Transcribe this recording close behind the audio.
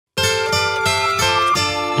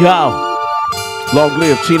Yo, long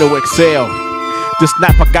live Chino Excel. This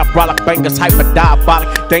snapper got brolic bangers, hyper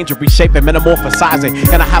diabolic, danger reshaping, metamorphosizing,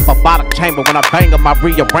 and I have a bolic chamber. When I bang them, I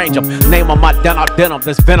rearrange them. Name on my denim,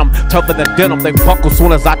 this venom, tougher than denim. They buckle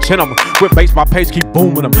soon as I chin them. With bass, my pace keep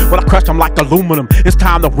booming them. When I crush them like aluminum, it's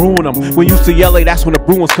time to ruin them. When UCLA, that's when the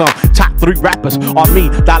Bruins come. Top 3 rappers are me,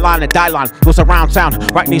 Die-Line and Die-Line. With surround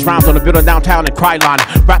sound, writing these rhymes on the building downtown and cry line.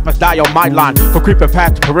 Rappers die on my line for creeping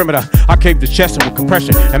past the perimeter. I cave the chest with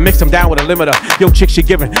compression and mix them down with a limiter. Yo, chick, she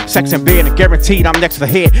giving sex and bed and guaranteed I'm next to the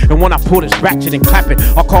head. And when I pull this ratchet and clap it,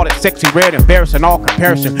 I'll call it sexy, red, embarrassing, all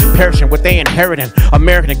comparison. Perishing what they inheriting.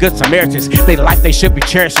 American and good Samaritans, they life they should be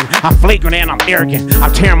cherishing. I'm flagrant and I'm arrogant.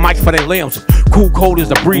 I'm tearing mics for their limbs. Cool cold as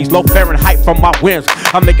the breeze, low Fahrenheit from my winds.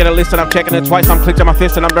 I'm making a list and I'm checking it twice. I'm clenching my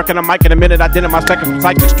fist and I'm wrecking the mic in a minute. I did it my second, it's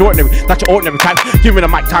like extraordinary, not your ordinary type. Give me the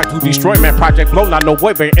mic time to destroy, man. Project blow, not no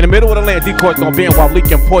boy band. In the middle of the land, decoys gonna be in while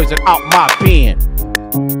leaking poison out my pen.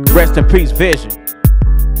 Rest in peace, Vision.